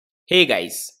Hey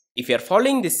guys, if you are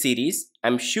following this series,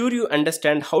 I'm sure you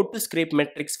understand how to scrape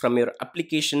metrics from your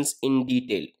applications in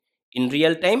detail. In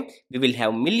real time, we will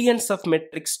have millions of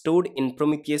metrics stored in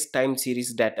Prometheus time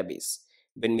series database.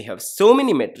 When we have so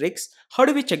many metrics, how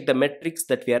do we check the metrics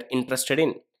that we are interested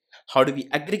in? How do we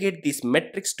aggregate these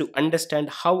metrics to understand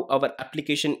how our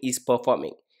application is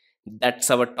performing?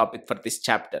 That's our topic for this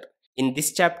chapter. In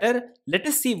this chapter, let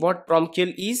us see what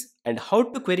PromQL is and how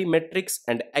to query metrics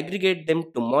and aggregate them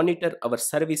to monitor our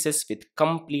services with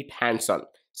complete hands-on.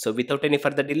 So without any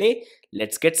further delay,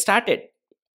 let's get started.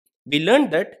 We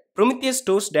learned that Prometheus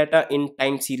stores data in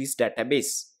time series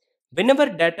database. Whenever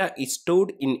data is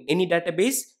stored in any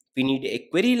database, we need a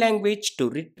query language to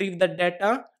retrieve the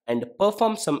data and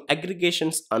perform some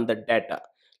aggregations on the data,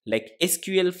 like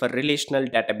SQL for relational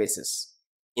databases.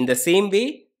 In the same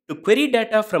way, to query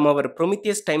data from our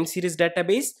Prometheus time series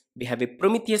database, we have a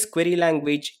Prometheus Query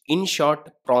Language, in short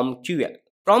PromQL.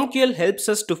 PromQL helps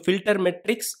us to filter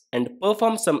metrics and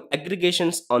perform some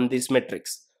aggregations on these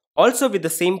metrics. Also with the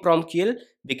same PromQL,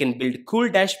 we can build cool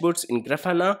dashboards in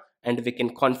Grafana and we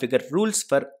can configure rules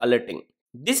for alerting.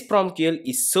 This PromQL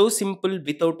is so simple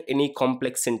without any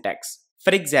complex syntax.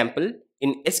 For example,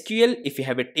 in SQL, if you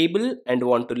have a table and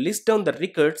want to list down the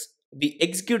records, we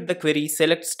execute the query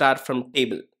select star from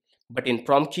table. But in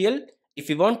PromQL, if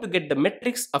we want to get the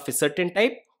metrics of a certain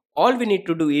type, all we need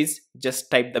to do is just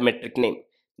type the metric name.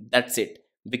 That's it.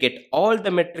 We get all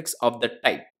the metrics of the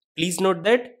type. Please note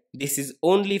that this is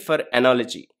only for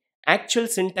analogy. Actual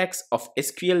syntax of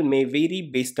SQL may vary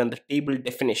based on the table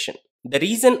definition. The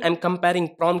reason I'm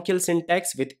comparing PromQL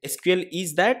syntax with SQL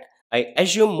is that I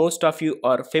assume most of you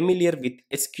are familiar with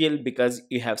SQL because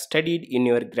you have studied in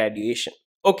your graduation.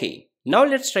 Okay, now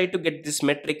let's try to get this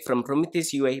metric from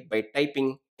Prometheus UI by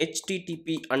typing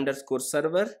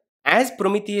http:/server. As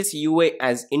Prometheus UI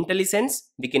as IntelliSense,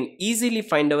 we can easily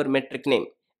find our metric name.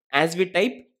 As we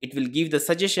type, it will give the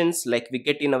suggestions like we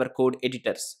get in our code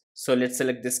editors. So let's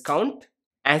select this count.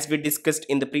 As we discussed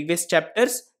in the previous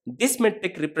chapters, this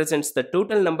metric represents the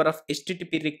total number of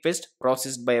HTTP requests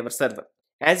processed by our server.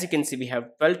 As you can see, we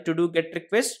have 12 to do get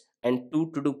requests and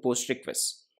 2 to do post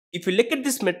requests. If you look at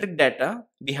this metric data,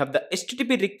 we have the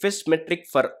HTTP request metric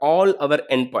for all our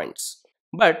endpoints.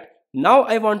 But now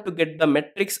I want to get the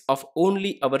metrics of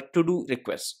only our to-do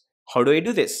requests. How do I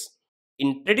do this?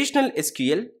 In traditional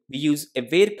SQL, we use a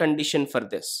where condition for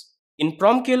this. In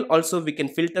PromQL also we can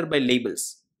filter by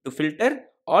labels. To filter,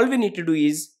 all we need to do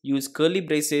is use curly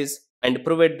braces and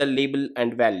provide the label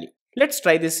and value. Let's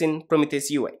try this in Prometheus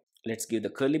UI. Let's give the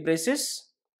curly braces.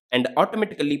 And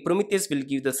automatically Prometheus will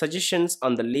give the suggestions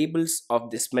on the labels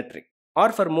of this metric.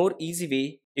 Or for more easy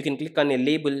way, you can click on a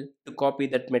label to copy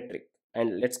that metric.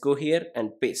 And let's go here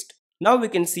and paste. Now we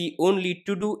can see only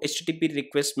to do HTTP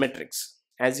request metrics.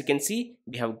 As you can see,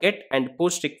 we have get and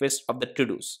post request of the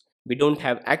to-dos. We don't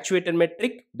have actuator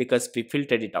metric because we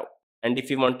filtered it out. And if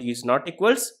you want to use not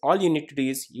equals, all you need to do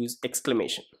is use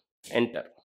exclamation. Enter.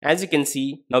 As you can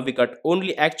see, now we got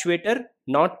only actuator,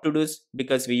 not to-dos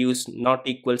because we use not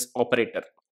equals operator.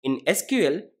 In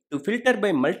SQL, to filter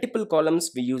by multiple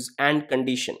columns, we use AND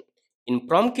condition. In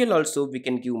PromQL also, we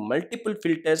can give multiple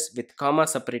filters with comma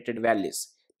separated values.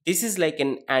 This is like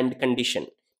an AND condition,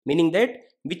 meaning that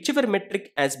whichever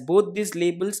metric has both these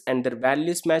labels and their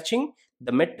values matching,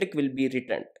 the metric will be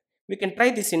returned. We can try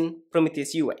this in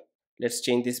Prometheus UI. Let's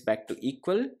change this back to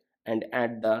equal and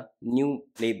add the new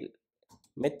label.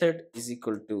 Method is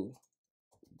equal to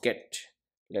get.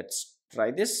 Let's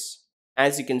try this.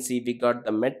 As you can see, we got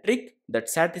the metric that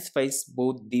satisfies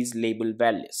both these label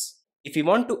values. If we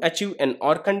want to achieve an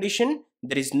OR condition,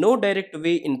 there is no direct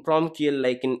way in PromQL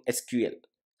like in SQL.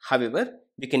 However,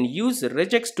 we can use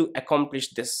regex to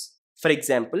accomplish this. For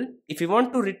example, if we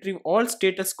want to retrieve all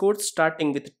status codes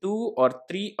starting with 2 or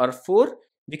 3 or 4,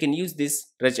 we can use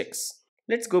this regex.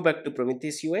 Let's go back to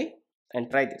Prometheus UI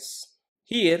and try this.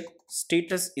 Here,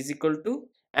 status is equal to,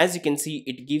 as you can see,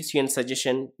 it gives you a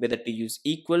suggestion whether to use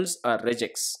equals or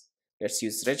regex. Let's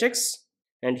use regex.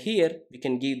 And here we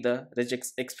can give the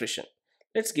regex expression.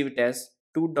 Let's give it as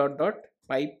 2 dot dot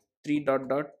pipe 3 dot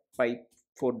dot pipe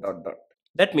 4 dot dot.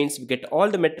 That means we get all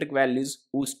the metric values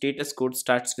whose status code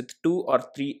starts with 2 or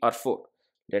 3 or 4.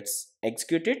 Let's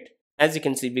execute it. As you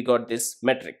can see, we got this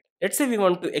metric. Let's say we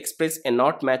want to express a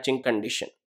not matching condition.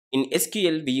 In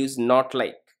SQL, we use not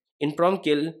like. In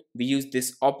PromQL, we use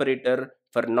this operator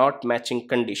for not matching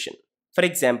condition. For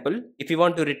example, if we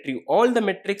want to retrieve all the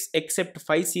metrics except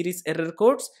 5 series error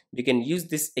codes, we can use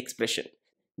this expression.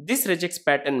 This regex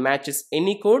pattern matches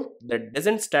any code that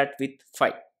doesn't start with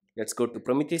 5. Let's go to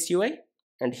Prometheus UI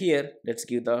and here let's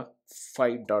give the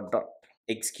 5 dot dot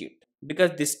execute.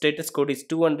 Because this status code is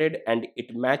 200 and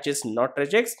it matches not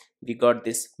regex, we got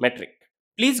this metric.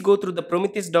 Please go through the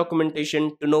Prometheus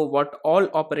documentation to know what all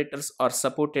operators are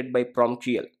supported by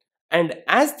PromQL. And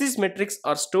as these metrics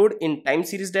are stored in time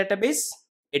series database,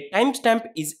 a timestamp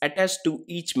is attached to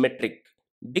each metric.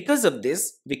 Because of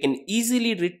this, we can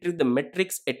easily retrieve the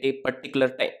metrics at a particular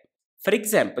time. For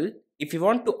example, if we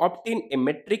want to obtain a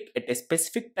metric at a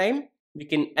specific time, we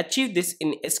can achieve this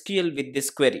in SQL with this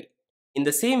query. In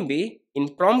the same way, in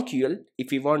PromQL,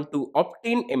 if we want to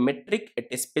obtain a metric at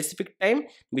a specific time,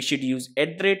 we should use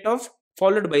 @of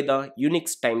followed by the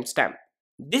Unix timestamp.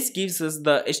 This gives us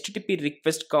the HTTP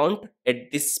request count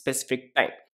at this specific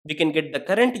time. We can get the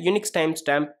current Unix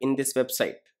timestamp in this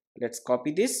website. Let's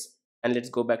copy this and let's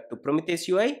go back to Prometheus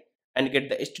UI and get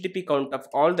the HTTP count of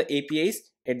all the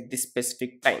APIs at this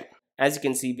specific time. As you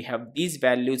can see, we have these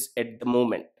values at the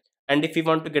moment. And if we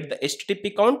want to get the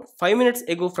HTTP count 5 minutes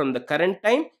ago from the current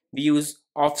time, we use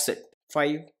offset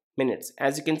 5 minutes.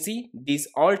 As you can see, these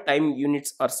all time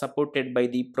units are supported by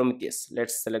the Prometheus.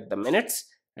 Let's select the minutes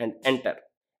and enter.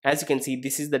 As you can see,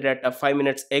 this is the data 5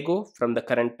 minutes ago from the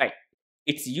current time.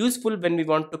 It's useful when we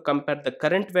want to compare the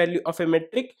current value of a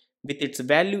metric with its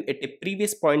value at a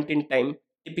previous point in time,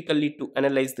 typically to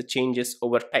analyze the changes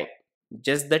over time.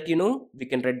 Just that you know, we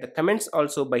can write the comments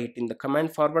also by hitting the command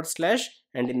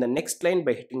 / and in the next line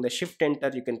by hitting the shift enter,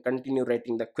 you can continue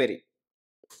writing the query.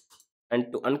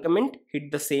 And to uncomment,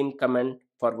 hit the same command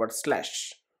 /.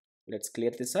 Let's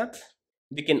clear this up.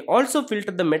 We can also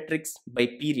filter the metrics by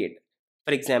period.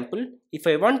 For example, if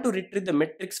I want to retrieve the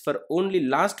metrics for only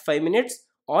last 5 minutes,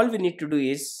 all we need to do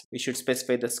is we should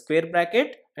specify the square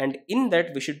bracket and in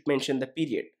that we should mention the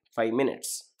period 5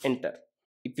 minutes. Enter.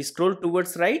 If we scroll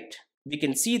towards right, we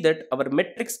can see that our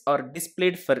metrics are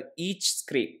displayed for each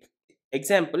scrape.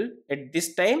 Example, at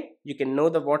this time, you can know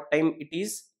what time it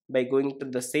is by going to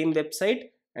the same website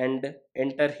and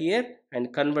enter here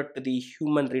and convert to the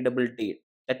human readable date.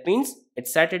 That means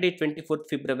it's Saturday 24th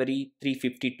February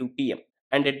 3:52 p.m.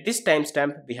 and at this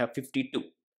timestamp we have 52.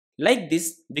 Like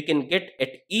this, we can get at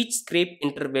each scrape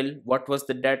interval what was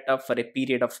the data for a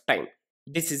period of time.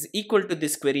 This is equal to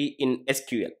this query in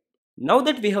SQL. Now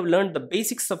that we have learned the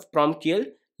basics of PromQL,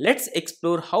 let's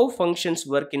explore how functions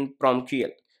work in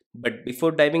PromQL. But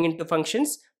before diving into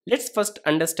functions, let's first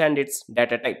understand its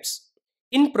data types.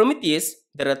 In Prometheus,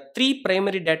 there are 3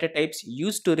 primary data types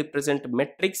used to represent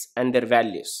metrics and their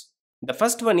values. The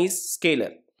first one is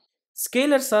scalar.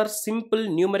 Scalars are simple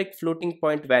numeric floating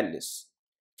point values.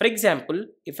 For example,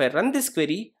 if I run this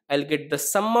query, I'll get the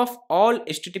sum of all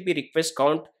HTTP request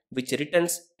count which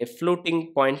returns a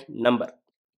floating point number.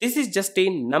 This is just a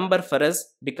number for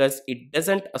us because it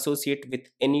doesn't associate with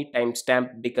any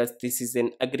timestamp because this is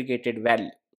an aggregated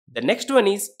value. The next one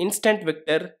is instant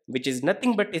vector, which is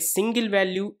nothing but a single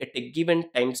value at a given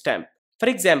timestamp. For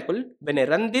example, when I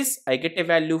run this, I get a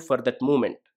value for that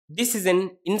moment. This is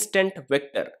an instant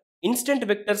vector. Instant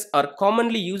vectors are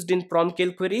commonly used in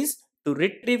PromQL queries to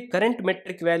retrieve current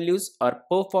metric values or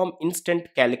perform instant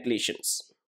calculations.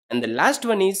 And the last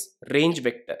one is range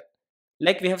vector.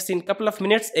 Like we have seen a couple of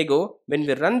minutes ago, when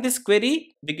we run this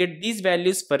query, we get these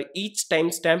values for each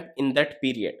timestamp in that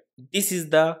period. This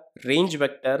is the range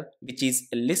vector, which is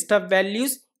a list of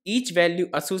values, each value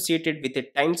associated with a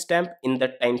timestamp in the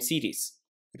time series.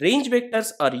 Range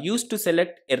vectors are used to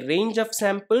select a range of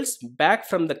samples back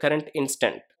from the current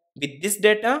instant. With this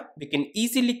data, we can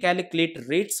easily calculate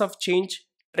rates of change,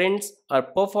 trends, or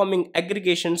performing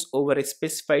aggregations over a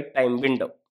specified time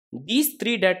window. These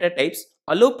 3 data types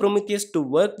allow Prometheus to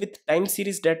work with time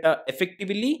series data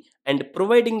effectively and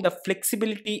providing the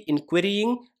flexibility in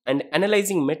querying and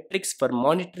analyzing metrics for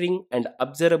monitoring and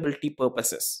observability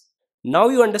purposes. Now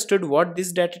you understood what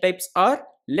these data types are,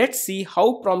 let's see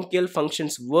how PromQL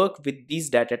functions work with these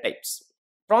data types.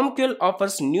 PromQL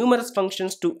offers numerous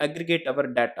functions to aggregate our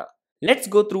data. Let's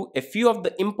go through a few of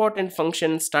the important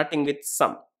functions starting with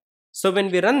sum. So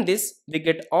when we run this, we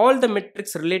get all the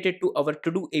metrics related to our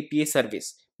to-do API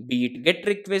service. Be it get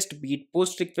request, be it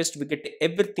post request, we get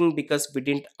everything because we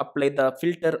didn't apply the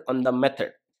filter on the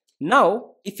method.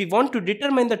 Now, if we want to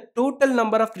determine the total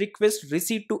number of requests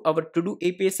received to our to-do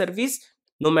API service,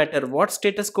 no matter what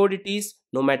status code it is,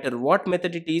 no matter what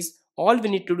method it is, all we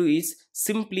need to do is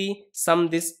simply sum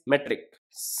this metric.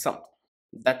 Sum.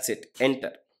 That's it.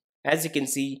 Enter. As you can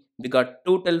see, we got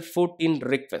total 14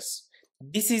 requests.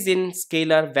 This is in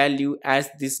scalar value as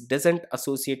this doesn't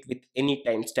associate with any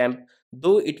timestamp,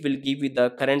 though it will give you the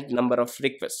current number of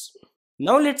requests.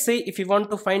 Now let's say if you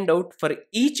want to find out for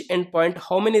each endpoint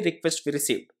how many requests we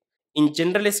received. In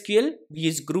general SQL, we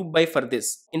use group by for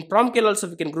this. In PromQL also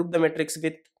we can group the metrics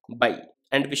with by.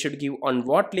 and we should give on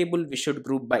what label we should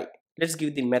group by. Let's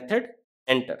give the method,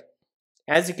 enter.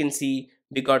 As you can see,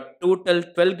 we got total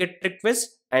 12 get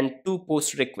requests and 2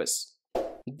 post requests.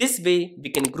 This way we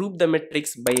can group the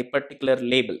metrics by a particular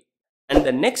label. And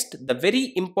the next, the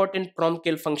very important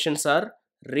PromQL functions are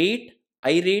rate,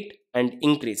 irate and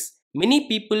increase. Many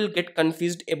people get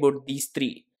confused about these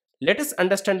three. Let us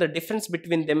understand the difference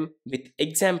between them with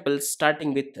examples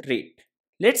starting with rate.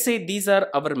 Let's say these are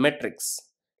our metrics.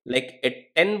 Like at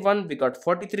 10:1 we got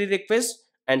 43 requests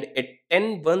and at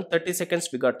 10:1 30 seconds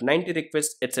we got 90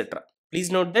 requests, etc.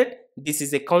 Please note that this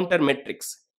is a counter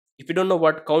metrics. If you don't know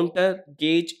what counter,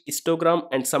 gauge, histogram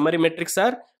and summary metrics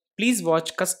are, please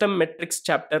watch custom metrics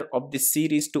chapter of this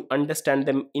series to understand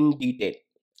them in detail.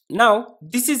 Now,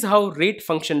 this is how rate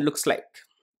function looks like.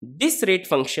 This rate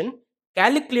function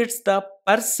calculates the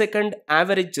per second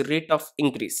average rate of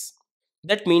increase.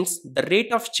 That means the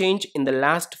rate of change in the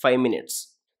last 5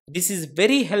 minutes. This is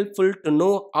very helpful to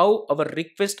know how our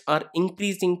requests are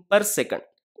increasing per second.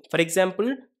 For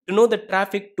example, to know the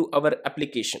traffic to our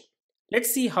application.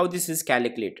 Let's see how this is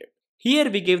calculated. Here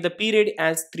we give the period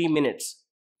as 3 minutes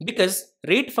because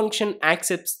rate function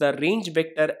accepts the range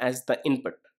vector as the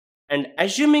input. And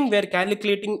assuming we are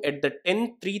calculating at the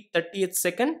 10:3:30th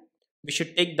second, we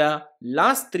should take the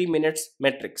last 3 minutes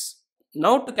metrics.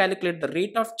 Now to calculate the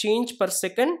rate of change per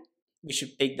second, we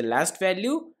should take the last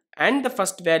value and the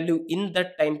first value in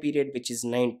that time period, which is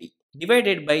 90,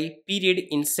 divided by period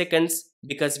in seconds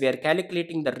because we are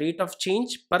calculating the rate of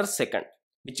change per second,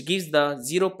 which gives the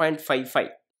 0.55.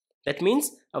 That means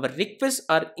our requests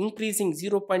are increasing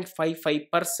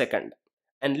 0.55 per second.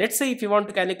 And let's say if you want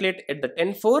to calculate at the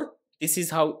 10:4, this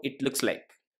is how it looks like.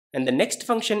 And the next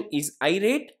function is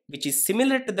irate, which is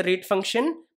similar to the rate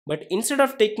function, but instead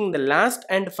of taking the last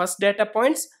and first data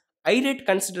points, irate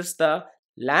considers the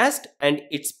last and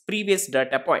its previous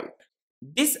data point.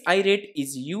 This irate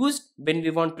is used when we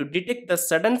want to detect the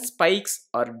sudden spikes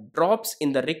or drops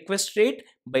in the request rate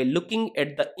by looking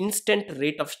at the instant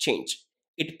rate of change.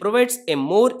 It provides a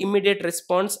more immediate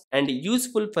response and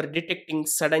useful for detecting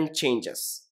sudden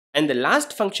changes. And the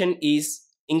last function is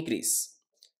increase.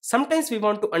 Sometimes we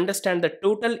want to understand the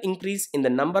total increase in the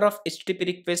number of HTTP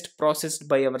requests processed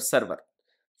by our server.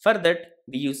 For that,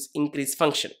 we use increase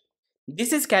function.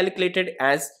 This is calculated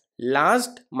as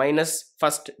last minus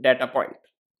first data point.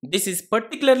 This is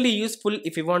particularly useful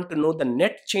if you want to know the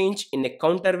net change in a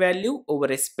counter value over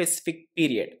a specific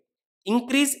period.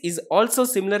 Increase is also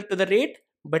similar to the rate,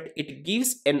 but it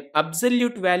gives an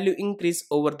absolute value increase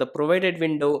over the provided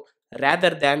window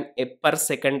rather than a per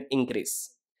second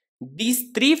increase.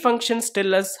 These three functions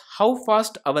tell us how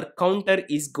fast our counter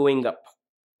is going up.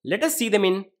 Let us see them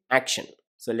in action.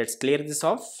 So let's clear this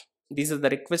off. These are the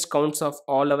request counts of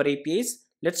all our APIs.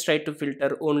 Let's try to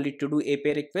filter only to do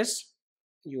API requests,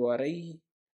 URI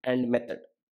and method.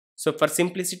 So for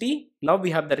simplicity, now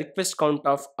we have the request count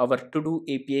of our to do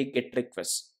API get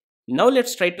requests. Now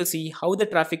let's try to see how the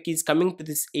traffic is coming to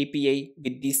this API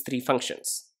with these three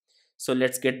functions. So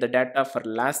let's get the data for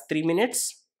last 3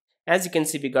 minutes. As you can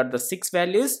see, we got the 6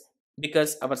 values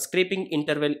because our scraping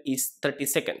interval is 30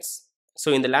 seconds.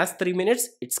 So in the last 3 minutes,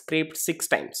 it scraped 6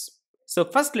 times. So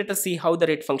first let us see how the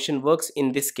rate function works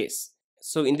in this case.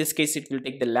 So in this case, it will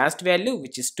take the last value,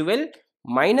 which is 12,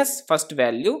 minus first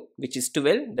value, which is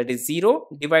 12, that is 0,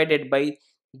 divided by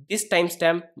this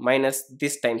timestamp minus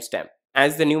this timestamp.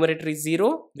 As the numerator is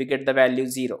 0, we get the value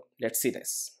 0. Let's see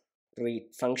this.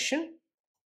 Rate function,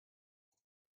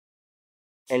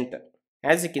 enter.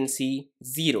 As you can see,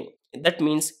 0. That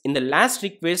means in the last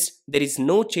request, there is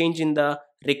no change in the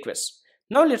request.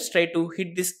 Now let's try to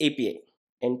hit this API.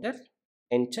 Enter,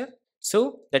 enter.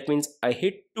 So that means I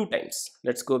hit 2 times.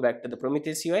 Let's go back to the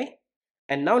Prometheus UI.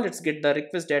 And now let's get the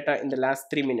request data in the last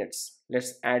 3 minutes.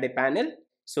 Let's add a panel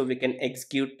so we can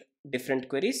execute different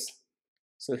queries.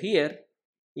 So here,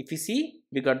 if you see,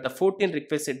 we got the 14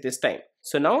 requests at this time.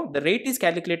 So now the rate is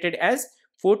calculated as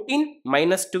 14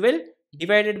 minus 12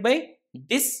 divided by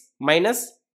this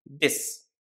minus this.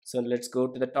 So let's go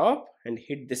to the top and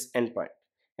hit this endpoint.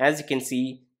 As you can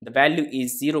see, the value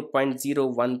is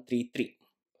 0.0133.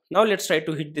 Now let's try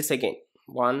to hit this again.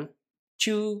 1,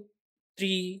 2,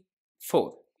 3,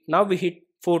 4. Now we hit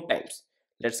 4 times.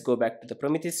 Let's go back to the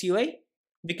Prometheus UI.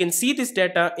 We can see this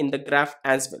data in the graph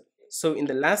as well. So in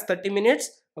the last 30 minutes,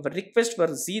 our requests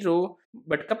were 0,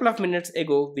 but a couple of minutes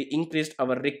ago, we increased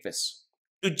our requests.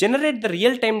 To generate the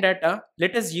real-time data,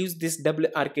 let us use this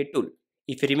WRK tool.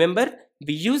 If you remember,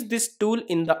 we used this tool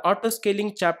in the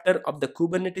autoscaling chapter of the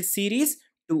Kubernetes series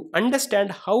to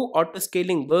understand how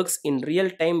autoscaling works in real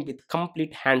time with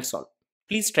complete hands-on.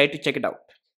 Please try to check it out.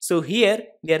 So here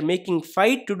we are making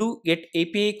 5 to do get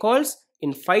API calls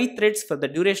in 5 threads for the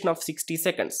duration of 60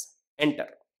 seconds. Enter.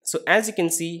 So as you can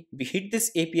see, we hit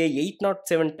this API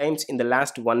 807 times in the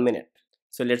last 1 minute.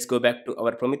 So let's go back to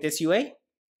our Prometheus UI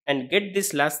and get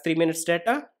this last 3 minutes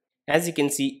data. As you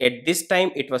can see, at this time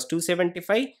it was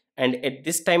 275 and at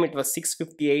this time it was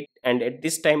 658 and at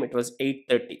this time it was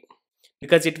 830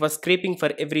 because it was scraping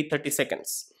for every 30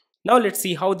 seconds. Now let's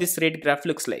see how this rate graph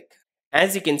looks like.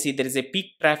 As you can see, there is a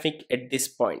peak traffic at this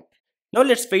point. Now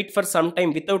let's wait for some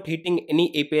time without hitting any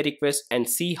API request and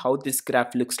see how this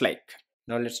graph looks like.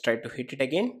 Now let's try to hit it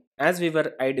again. As we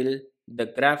were idle, the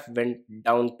graph went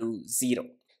down to 0.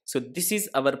 So this is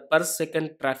our per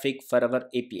second traffic for our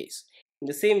APIs. In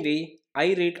the same way,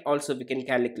 I rate also we can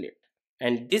calculate,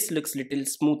 and this looks little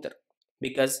smoother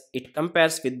because it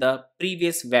compares with the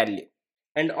previous value,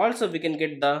 and also we can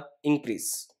get the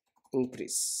increase.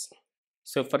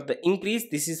 So for the increase,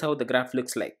 this is how the graph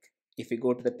looks like. If we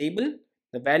go to the table,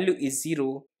 the value is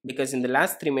 0 because in the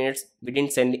last 3 minutes we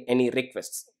didn't send any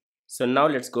requests. So now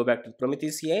let's go back to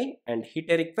Prometheus UI and hit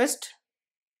a request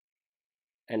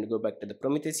and go back to the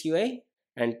Prometheus UI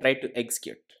and try to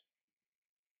execute.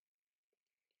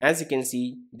 As you can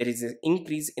see, there is an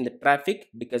increase in the traffic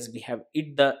because we have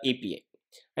hit the API.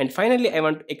 And finally, I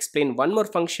want to explain one more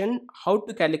function, how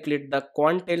to calculate the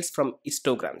quantiles from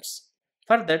histograms.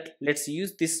 For that, let's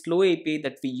use this slow API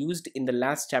that we used in the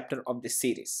last chapter of this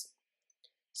series.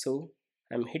 So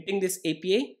I'm hitting this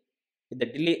API with a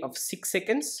delay of 6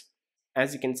 seconds.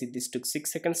 As you can see, this took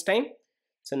 6 seconds time.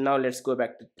 So now let's go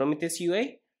back to Prometheus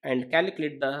UI and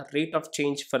calculate the rate of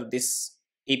change for this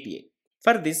API.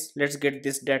 For this, let's get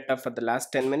this data for the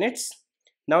last 10 minutes.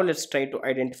 Now let's try to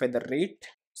identify the rate.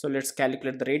 So let's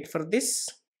calculate the rate for this.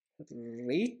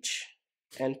 Rate,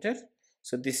 enter.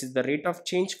 So this is the rate of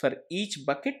change for each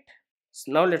bucket.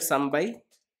 So now let's sum by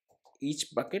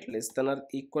each bucket less than or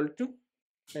equal to,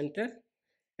 enter.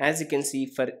 As you can see,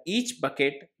 for each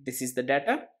bucket, this is the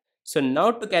data. So now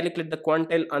to calculate the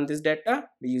quantile on this data,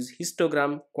 we use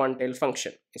histogram quantile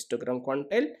function. Histogram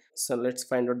quantile. So let's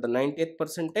find out the 90th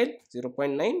percentile,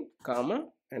 0.9, comma,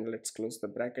 and let's close the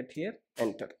bracket here,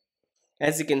 enter.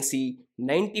 As you can see,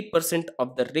 90%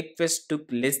 of the request took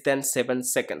less than 7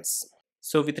 seconds.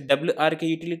 So with WRK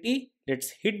utility,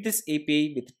 let's hit this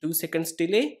API with 2 seconds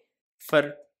delay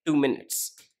for 2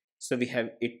 minutes. So we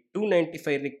have a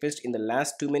 295 requests in the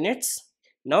last 2 minutes.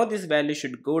 Now this value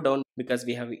should go down because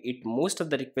we have hit most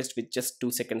of the requests with just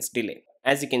 2 seconds delay.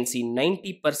 As you can see,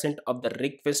 90% of the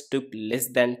requests took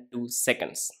less than 2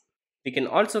 seconds. We can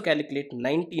also calculate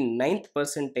 99th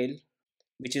percentile,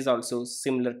 which is also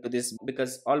similar to this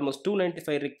because almost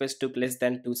 295 requests took less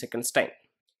than 2 seconds time.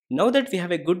 Now that we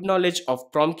have a good knowledge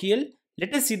of PromQL,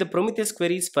 let us see the Prometheus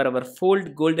queries for our 4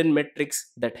 golden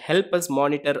metrics that help us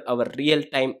monitor our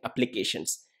real-time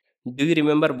applications. Do you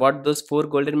remember what those 4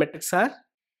 golden metrics are?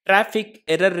 Traffic,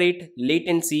 error rate,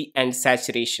 latency, and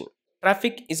saturation.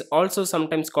 Traffic is also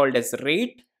sometimes called as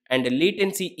rate, and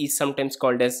latency is sometimes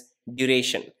called as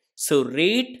duration. So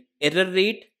rate, error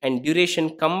rate, and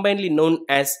duration combinedly known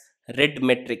as red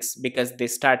metrics because they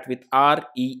start with R,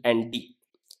 E, and D.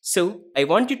 So I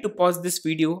want you to pause this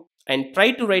video and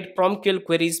try to write PromQL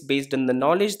queries based on the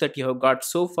knowledge that you have got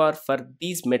so far for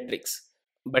these metrics.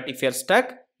 But if you're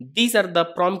stuck, these are the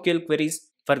PromQL queries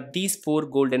for these 4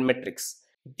 golden metrics.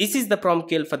 This is the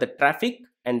PromQL for the traffic,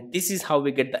 and this is how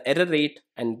we get the error rate,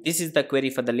 and this is the query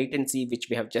for the latency which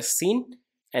we have just seen,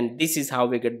 and this is how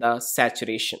we get the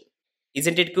saturation.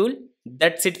 Isn't it cool?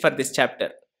 That's it for this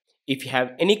chapter. If you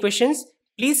have any questions,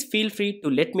 please feel free to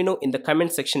let me know in the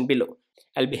comment section below.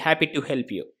 I'll be happy to help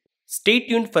you. Stay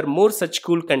tuned for more such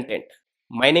cool content.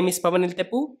 My name is Pavan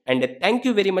Elthepu, and thank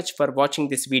you very much for watching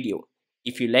this video.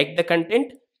 If you like the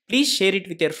content, please share it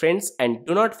with your friends and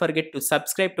do not forget to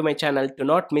subscribe to my channel to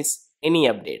not miss any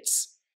updates.